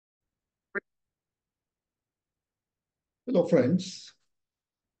Hello, friends.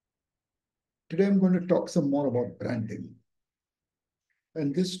 Today I'm going to talk some more about branding.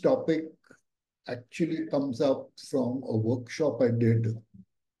 And this topic actually comes up from a workshop I did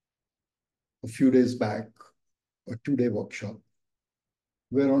a few days back, a 2-day workshop,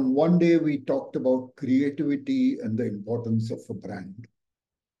 where on one day we talked about creativity and the importance of a brand.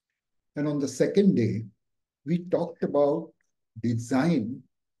 And on the second day, we talked about design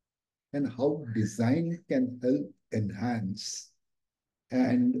and how design can help enhance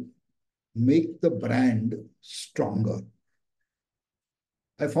and make the brand stronger.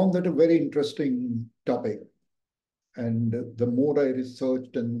 I found that a very interesting topic. And the more I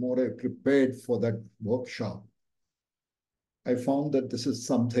researched and more I prepared for that workshop, I found that this is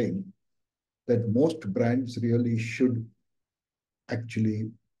something that most brands really should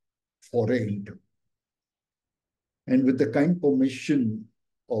actually foray into. And with the kind permission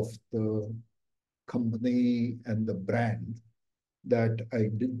of the company and the brand that I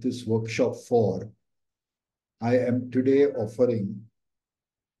did this workshop for, I am today offering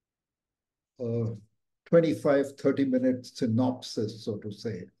a 25, 30-minute synopsis, so to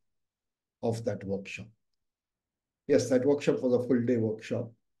say, of that workshop. Yes, that workshop was a full day workshop.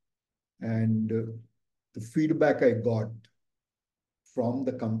 And the feedback I got from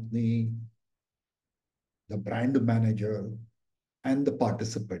the company, the brand manager, and the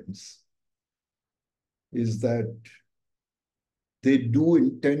participants is that they do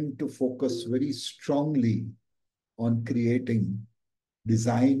intend to focus very strongly on creating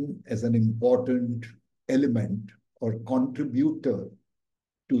design as an important element or contributor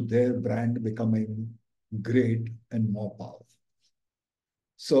to their brand becoming great and more powerful.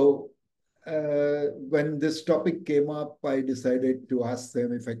 So when this topic came up, I decided to ask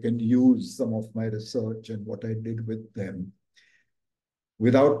them if I can use some of my research and what I did with them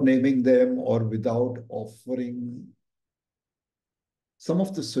without naming them or without offering some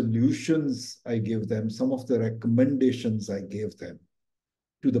of the solutions I gave them, some of the recommendations I gave them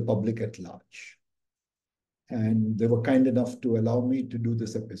to the public at large. And they were kind enough to allow me to do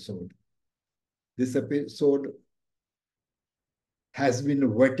this episode. This episode has been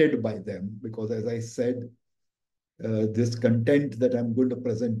vetted by them because, as I said, this content that I'm going to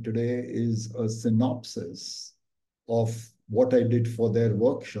present today is a synopsis of what I did for their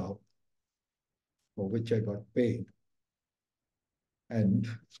workshop, for which I got paid. And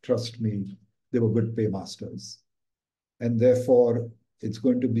trust me, they were good paymasters. And therefore, it's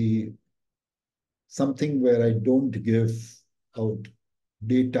going to be something where I don't give out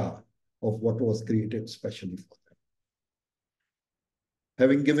data of what was created specially for them.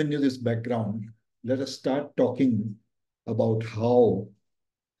 Having given you this background, let us start talking about how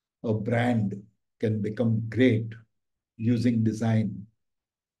a brand can become great using design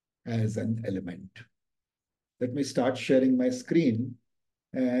as an element. Let me start sharing my screen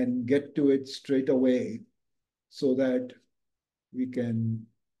and get to it straight away so that we can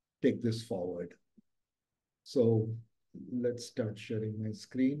take this forward. So let's start sharing my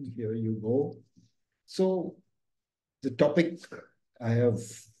screen. Here you go. So the topic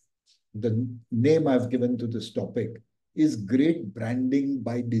the name I've given to this topic is Great Branding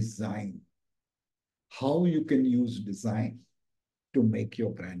by Design. How you can use design to make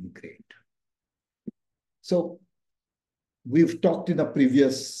your brand great. So we've talked in a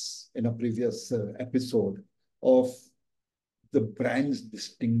previous episode of the brand's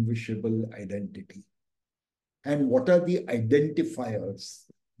distinguishable identity and what are the identifiers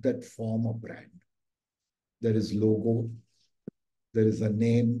that form a brand. There is logo, there is a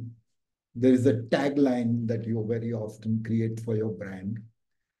name, there is a tagline that you very often create for your brand.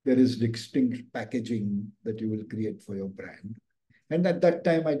 There is distinct packaging that you will create for your brand. And at that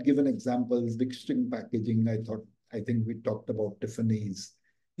time, I'd given examples, distinct packaging. I think we talked about Tiffany's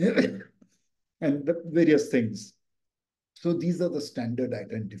and the various things. So these are the standard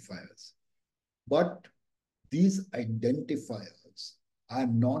identifiers. But these identifiers are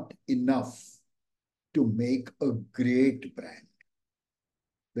not enough to make a great brand.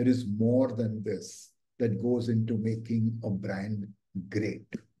 There is more than this that goes into making a brand great.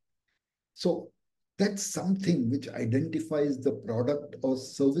 So that's something which identifies the product or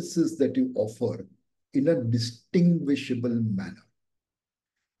services that you offer in a distinguishable manner.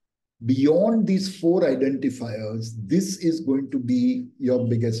 Beyond these 4 identifiers, this is going to be your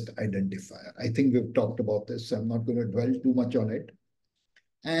biggest identifier. I think we've talked about this, so I'm not going to dwell too much on it.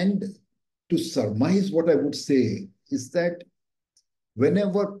 And to surmise what I would say is that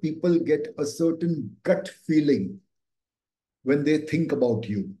whenever people get a certain gut feeling when they think about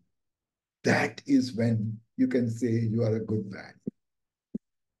you, that is when you can say you are a good brand.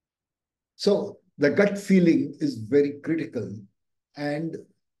 So the gut feeling is very critical, and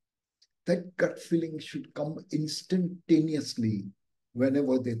that gut feeling should come instantaneously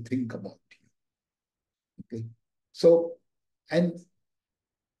whenever they think about you. Okay. So, and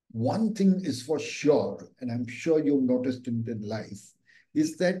one thing is for sure, and I'm sure you've noticed it in life,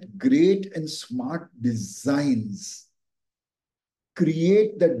 is that great and smart designs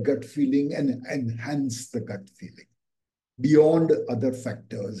create that gut feeling and enhance the gut feeling beyond other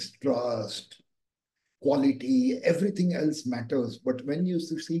factors, trust, quality, everything else matters. But when you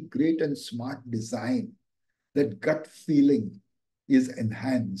see great and smart design, that gut feeling is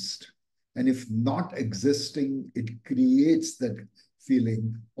enhanced. And if not existing, it creates that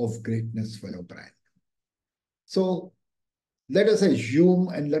feeling of greatness for your brand. So let us assume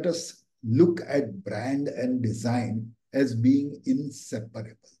and let us look at brand and design as being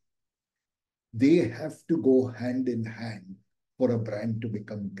inseparable. They have to go hand in hand for a brand to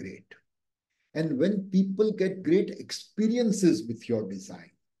become great. And when people get great experiences with your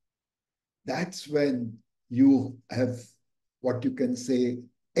design, that's when you have what you can say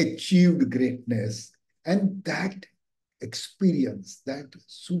achieved greatness. And that experience, that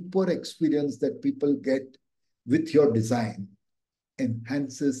super experience that people get with your design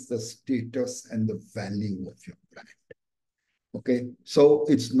enhances the status and the value of your brand. Okay, so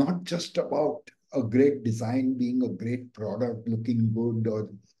it's not just about a great design being a great product looking good, or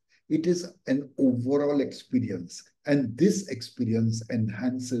it is an overall experience. And this experience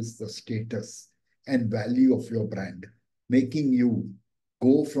enhances the status and value of your brand, making you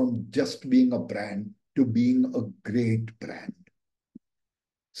go from just being a brand to being a great brand.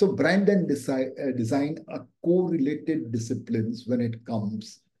 So brand and design are correlated disciplines when it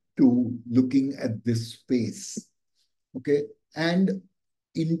comes to looking at this space. Okay, and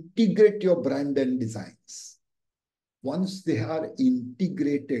integrate your brand and designs. Once they are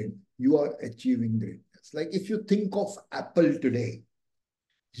integrated, you are achieving greatness. Like if you think of Apple today,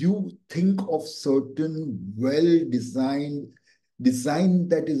 you think of certain well-designed design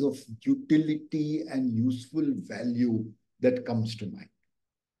that is of utility and useful value that comes to mind.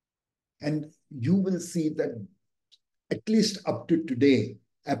 And you will see that at least up to today,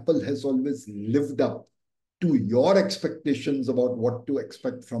 Apple has always lived up to your expectations about what to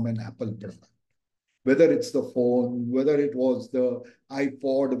expect from an Apple product. Whether it's the phone, whether it was the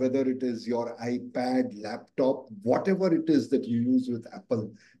iPod, whether it is your iPad, laptop, whatever it is that you use with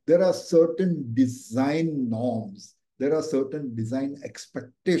Apple, there are certain design norms, there are certain design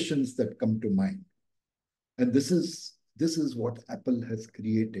expectations that come to mind. And this is what Apple has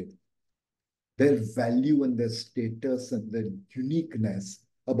created. Their value and their status and their uniqueness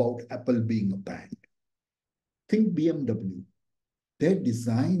about Apple being a brand. Think BMW. Their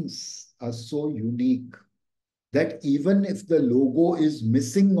designs are so unique that even if the logo is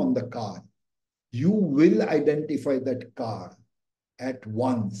missing on the car, you will identify that car at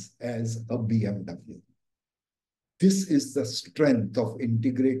once as a BMW. This is the strength of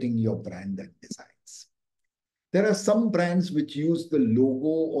integrating your brand and designs. There are some brands which use the logo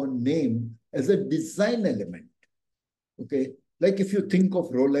or name as a design element. Okay, like if you think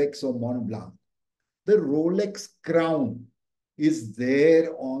of Rolex or Mont Blanc, the Rolex crown is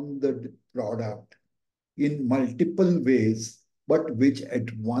there on the product in multiple ways, but which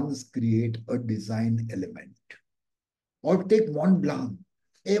at once create a design element. Or take Mont Blanc.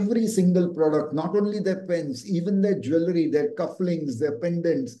 Every single product, not only their pens, even their jewelry, their cufflinks, their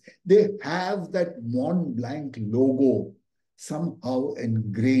pendants, they have that Mont Blanc logo somehow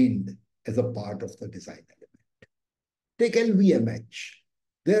ingrained as a part of the design element. Take LVMH.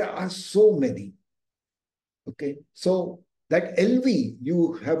 There are so many. Okay, so that LV,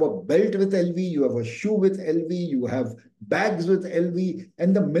 you have a belt with LV, you have a shoe with LV, you have bags with LV,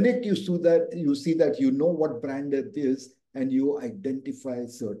 and the minute you see that, you know what brand it is, and you identify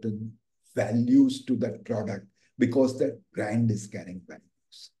certain values to that product because that brand is carrying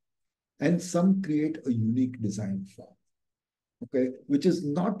values. And some create a unique design form, okay, which is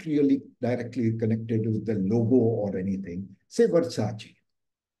not really directly connected with the logo or anything. Say Versace.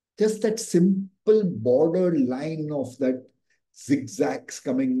 Just that simple border line of that zigzags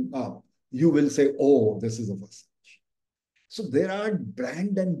coming up, you will say, oh, this is a Versace. So there are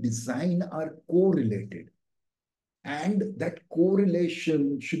brand and design are correlated. And that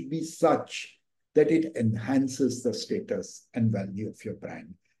correlation should be such that it enhances the status and value of your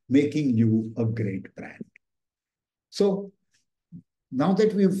brand, making you a great brand. So now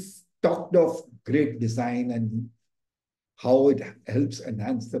that we've talked of great design and how it helps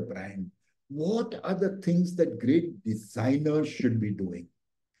enhance the brand, what are the things that great designers should be doing?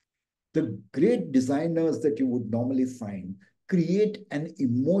 The great designers that you would normally find create an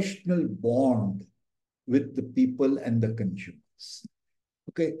emotional bond with the people and the consumers.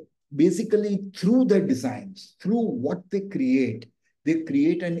 Okay. Basically, through their designs, through what they create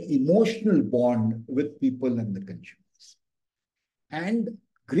an emotional bond with people and the consumers. And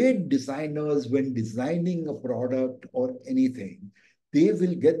great designers, when designing a product or anything, they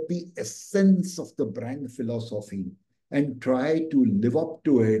will get the essence of the brand philosophy and try to live up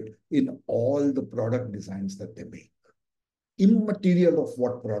to it in all the product designs that they make, immaterial of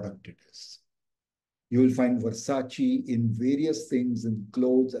what product it is. You will find Versace in various things, in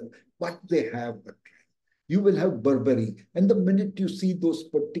clothes, but they have a trend. You will have Burberry, and the minute you see those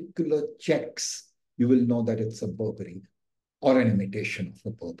particular checks, you will know that it's a Burberry or an imitation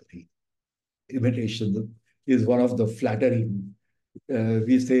of a Burberry. Imitation is one of the flattering.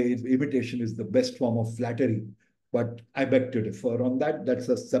 We say imitation is the best form of flattery, but I beg to differ on that. That's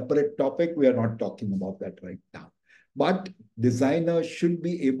a separate topic. We are not talking about that right now. But designers should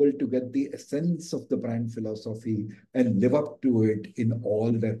be able to get the essence of the brand philosophy and live up to it in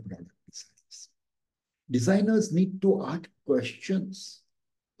all their product designs. Designers need to ask questions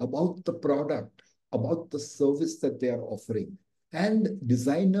about the product, about the service that they are offering. And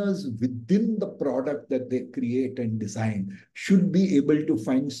designers within the product that they create and design should be able to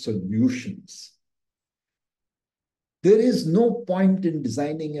find solutions. There is no point in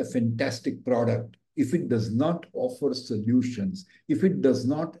designing a fantastic product if it does not offer solutions, if it does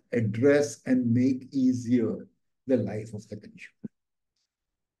not address and make easier the life of the consumer.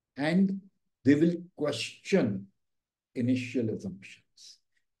 And they will question initial assumptions.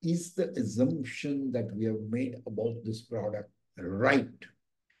 Is the assumption that we have made about this product right?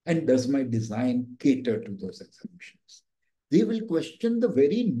 And does my design cater to those assumptions? They will question the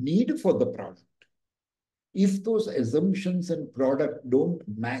very need for the product. If those assumptions and product don't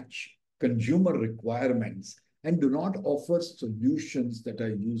match consumer requirements and do not offer solutions that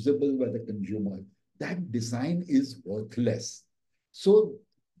are usable by the consumer, that design is worthless. So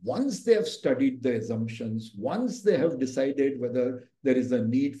once they have studied the assumptions, once they have decided whether there is a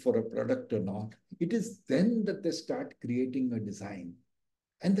need for a product or not, it is then that they start creating a design.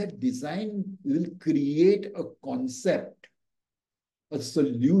 And that design will create a concept, a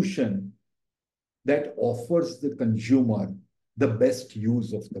solution that offers the consumer the best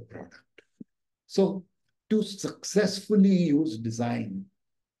use of the product. So to successfully use design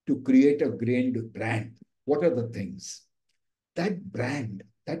to create a great brand, what are the things? That brand,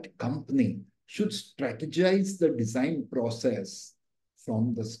 that company should strategize the design process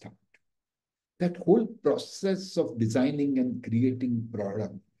from the start. That whole process of designing and creating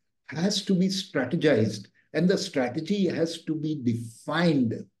product has to be strategized, and the strategy has to be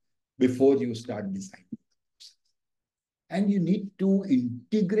defined before you start designing. And you need to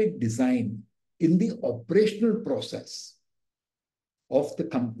integrate design in the operational process of the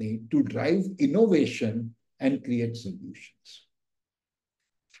company to drive innovation and create solutions.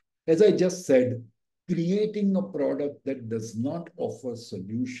 As I just said, creating a product that does not offer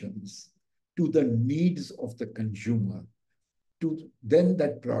solutions to the needs of the consumer, then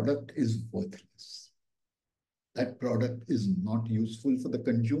that product is worthless. That product is not useful for the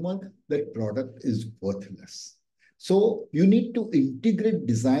consumer. That product is worthless. So you need to integrate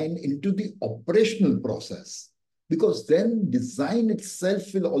design into the operational process, because then design itself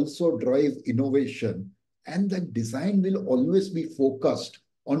will also drive innovation, and that design will always be focused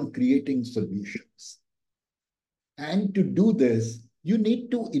on creating solutions. And to do this, you need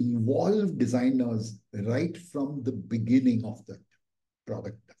to involve designers right from the beginning of the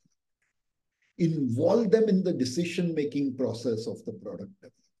product. Involve them in the decision-making process of the product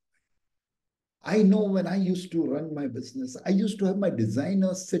development. I know when I used to run my business, I used to have my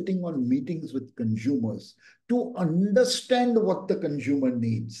designers sitting on meetings with consumers to understand what the consumer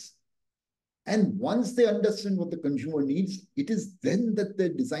needs. And once they understand what the consumer needs, it is then that the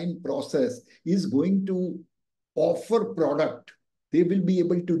design process is going to offer product. They will be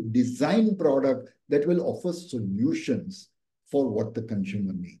able to design product that will offer solutions for what the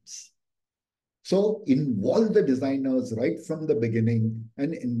consumer needs. So involve the designers right from the beginning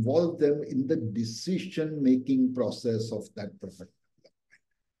and involve them in the decision-making process of that product.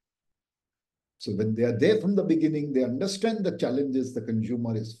 So when they are there from the beginning, they understand the challenges the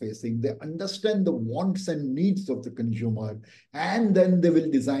consumer is facing, they understand the wants and needs of the consumer, and then they will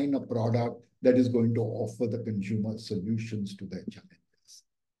design a product that is going to offer the consumer solutions to their challenges.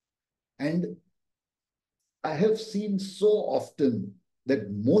 And I have seen so often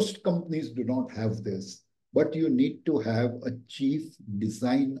that most companies do not have this, but you need to have a chief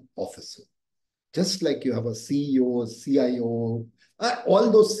design officer. Just like you have a CEO, CIO,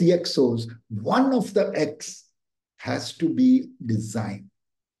 all those CXOs, one of the X has to be design.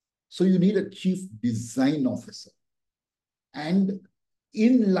 So you need a chief design officer. And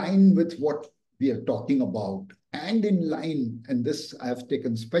in line with what we are talking about, and in line, and this I have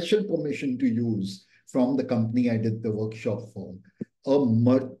taken special permission to use from the company I did the workshop for, a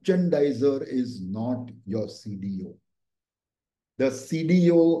merchandiser is not your CDO. The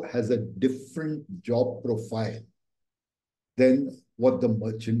CDO has a different job profile than what the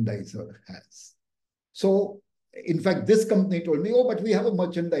merchandiser has. So, in fact, this company told me, oh, but we have a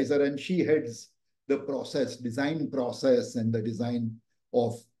merchandiser and she heads the process, design process, and the design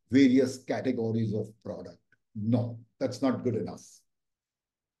of various categories of product. No, that's not good enough.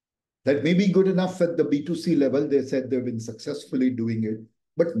 That may be good enough at the B2C level. They said they've been successfully doing it.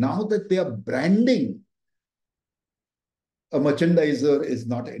 But now that they are branding, a merchandiser is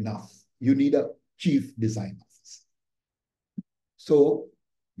not enough. You need a chief design officer. So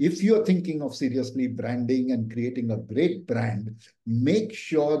if you're thinking of seriously branding and creating a great brand, make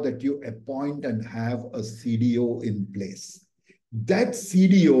sure that you appoint and have a CDO in place. That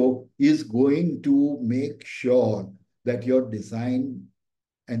CDO is going to make sure that your design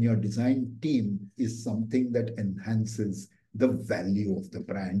and your design team is something that enhances the value of the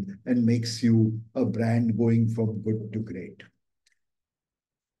brand and makes you a brand going from good to great.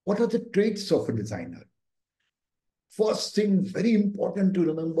 What are the traits of a designer? First thing, very important to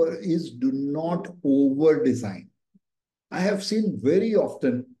remember, is do not over design. I have seen very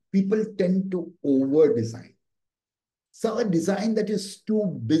often people tend to over design. So a design that is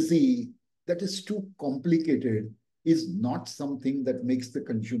too busy, that is too complicated, is not something that makes the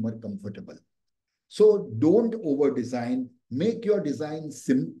consumer comfortable. So don't over design. Make your design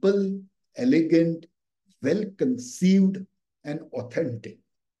simple, elegant, well conceived, and authentic.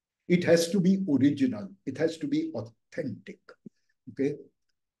 It has to be original. It has to be authentic. Okay.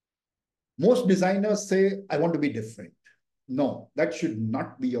 Most designers say, I want to be different. No, that should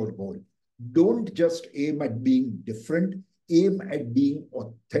not be your goal. Don't just aim at being different. Aim at being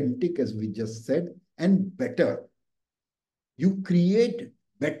authentic, as we just said, and better. You create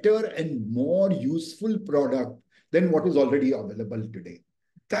better and more useful product than what is already available today.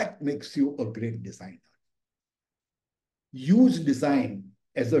 That makes you a great designer. Use design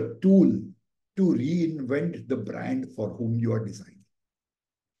as a tool to reinvent the brand for whom you are designing.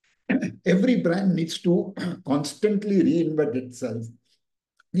 Every brand needs to constantly reinvent itself,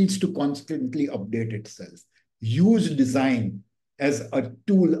 needs to constantly update itself. Use design as a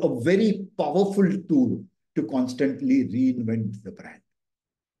tool, a very powerful tool to constantly reinvent the brand.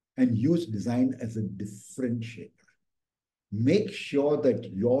 And use design as a differentiator. Make sure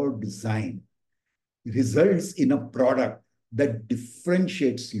that your design results in a product that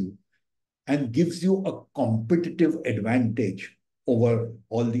differentiates you and gives you a competitive advantage over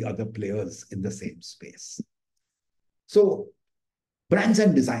all the other players in the same space. So, brands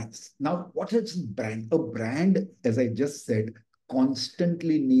and designs. Now, what is a brand? A brand, as I just said,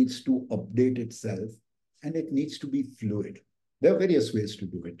 constantly needs to update itself and it needs to be fluid. There are various ways to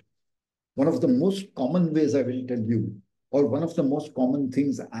do it. One of the most common ways I will tell you, or one of the most common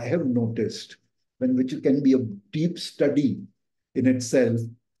things I have noticed, which can be a deep study in itself,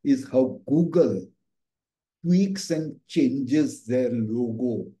 is how Google tweaks and changes their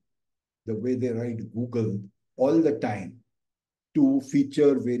logo, the way they write Google, all the time to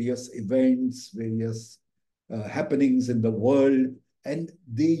feature various events, various happenings in the world. And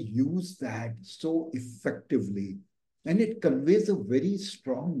they use that so effectively. And it conveys a very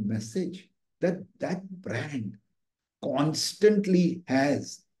strong message that that brand constantly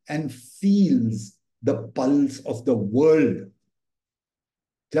has and feels the pulse of the world.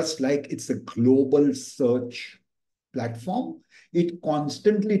 Just like it's a global search platform, it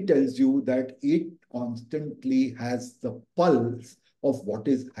constantly tells you that it constantly has the pulse of what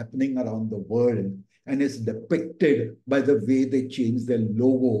is happening around the world and is depicted by the way they change their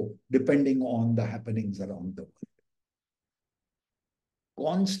logo depending on the happenings around the world.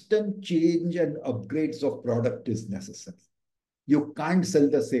 Constant change and upgrades of product is necessary. You can't sell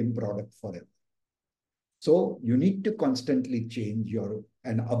the same product forever. So you need to constantly change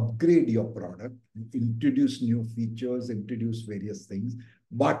and upgrade your product, introduce new features, introduce various things.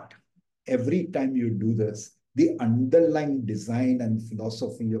 But every time you do this, the underlying design and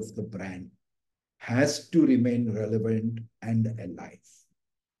philosophy of the brand has to remain relevant and alive.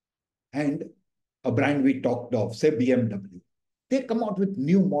 And a brand we talked of, say BMW, they come out with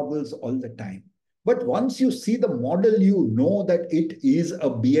new models all the time. But once you see the model, you know that it is a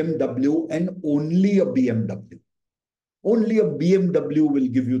BMW and only a BMW. Only a BMW will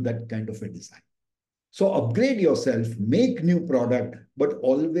give you that kind of a design. So upgrade yourself, make new product, but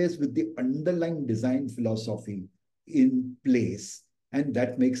always with the underlying design philosophy in place And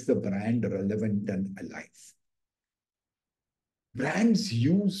that makes the brand relevant and alive. Brands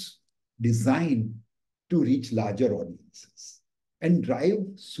use design to reach larger audiences and drive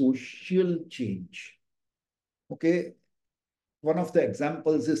social change. Okay, one of the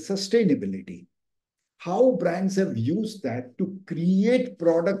examples is sustainability. How brands have used that to create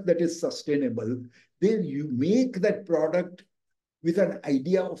product that is sustainable. They you make that product with an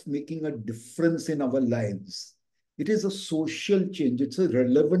idea of making a difference in our lives. It is a social change. It's a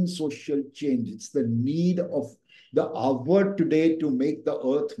relevant social change. It's the need of the hour today to make the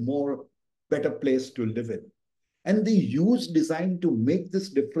earth more better place to live in. And they use design to make this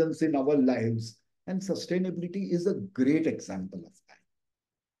difference in our lives. And sustainability is a great example of that.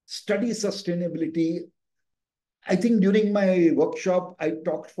 Study sustainability. I think during my workshop, I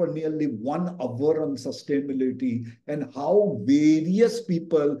talked for nearly 1 hour on sustainability and how various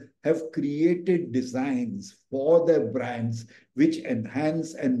people have created designs for their brands which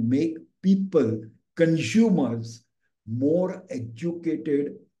enhance and make people, consumers, more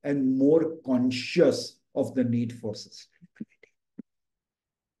educated and more conscious of the need for sustainability.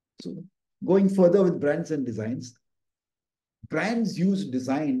 So, going further with brands and designs, brands use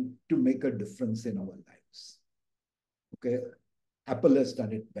design to make a difference in our lives. Okay, Apple has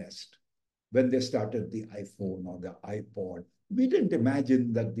done it best. When they started the iPhone or the iPod, we didn't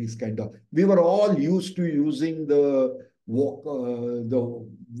imagine that these kind of, we were all used to using the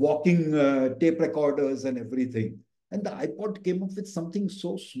walking tape recorders and everything. And the iPod came up with something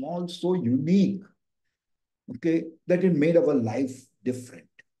so small, so unique, okay, that it made our life different,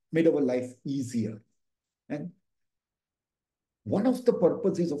 made our life easier. And one of the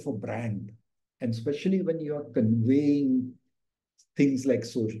purposes of a brand, and especially when you are conveying things like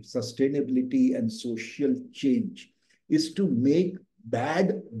social sustainability and social change, is to make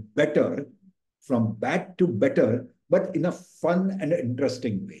bad better, from bad to better, but in a fun and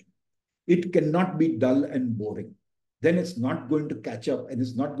interesting way. It cannot be dull and boring. Then it's not going to catch up and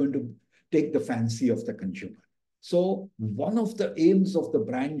it's not going to take the fancy of the consumer. So one of the aims of the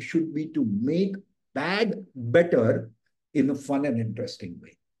brand should be to make bad better in a fun and interesting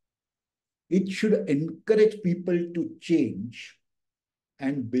way. It should encourage people to change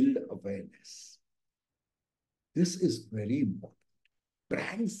and build awareness. This is very important.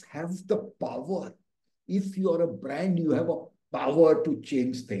 Brands have the power. If you are a brand, you have a power to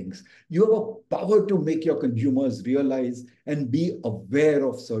change things. You have a power to make your consumers realize and be aware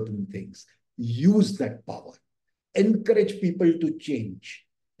of certain things. Use that power. Encourage people to change.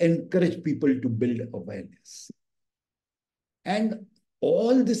 Encourage people to build awareness. And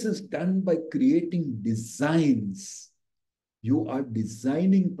all this is done by creating designs. You are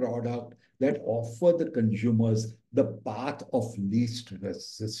designing product that offer the consumers the path of least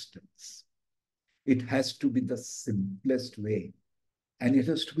resistance. It has to be the simplest way. And it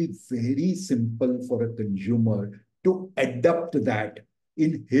has to be very simple for a consumer to adapt that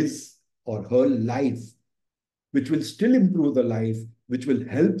in his or her life, which will still improve the life, which will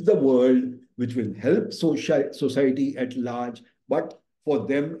help the world, which will help society at large. But for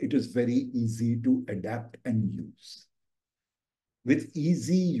them, it is very easy to adapt and use with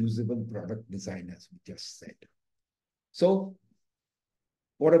easy usable product design, as we just said. So,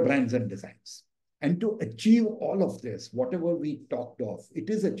 what are brands and designs? And to achieve all of this, whatever we talked of, it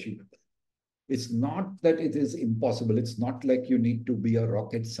is achievable. It's not that it is impossible. It's not like you need to be a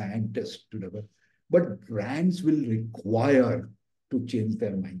rocket scientist to develop, but brands will require to change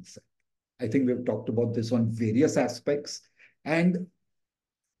their mindset. I think we've talked about this on various aspects. And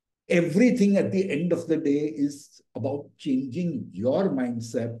everything at the end of the day is about changing your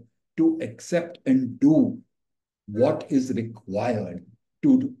mindset to accept and do what is required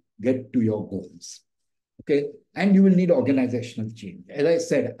to get to your goals. Okay. And you will need organizational change. As I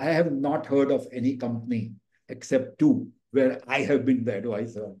said, I have not heard of any company except two where I have been the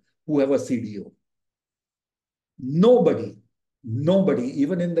advisor who have a CDO. Nobody,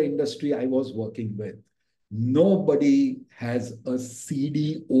 even in the industry I was working with, nobody has a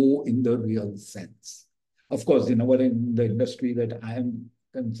CDO in the real sense. Of course, in the industry that I am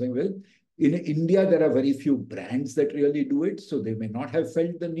concerned with, in India, there are very few brands that really do it, so they may not have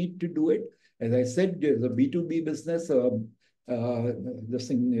felt the need to do it. As I said, there's a B2B business. This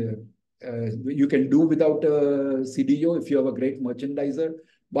thing you can do without a CDO if you have a great merchandiser,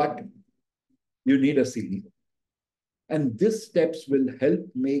 but you need a CDO. And these steps will help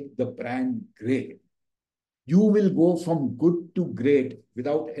make the brand great. You will go from good to great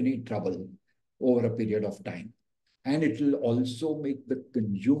without any trouble over a period of time. And it will also make the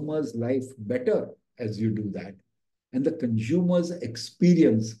consumer's life better as you do that. And the consumer's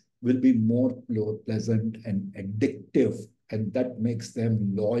experience will be more pleasant and addictive and that makes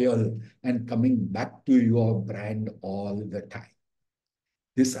them loyal and coming back to your brand all the time.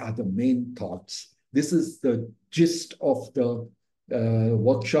 These are the main thoughts. This is the gist of the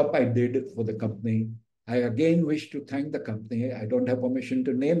workshop I did for the company. I again wish to thank the company. I don't have permission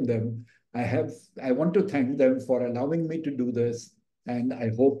to name them. I want to thank them for allowing me to do this, and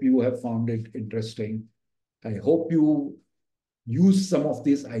I hope you have found it interesting. I hope you use some of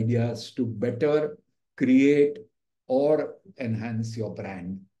these ideas to better create or enhance your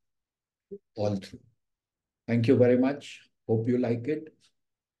brand all through. Thank you very much. Hope you like it.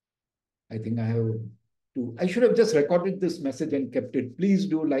 I think I should have just recorded this message and kept it. Please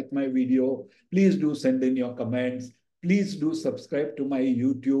do like my video. Please do send in your comments. Please do subscribe to my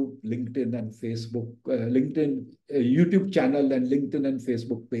YouTube, LinkedIn, and Facebook, YouTube channel and LinkedIn and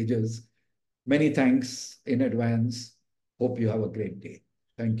Facebook pages. Many thanks in advance. Hope you have a great day.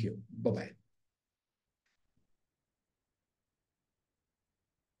 Thank you. Bye-bye.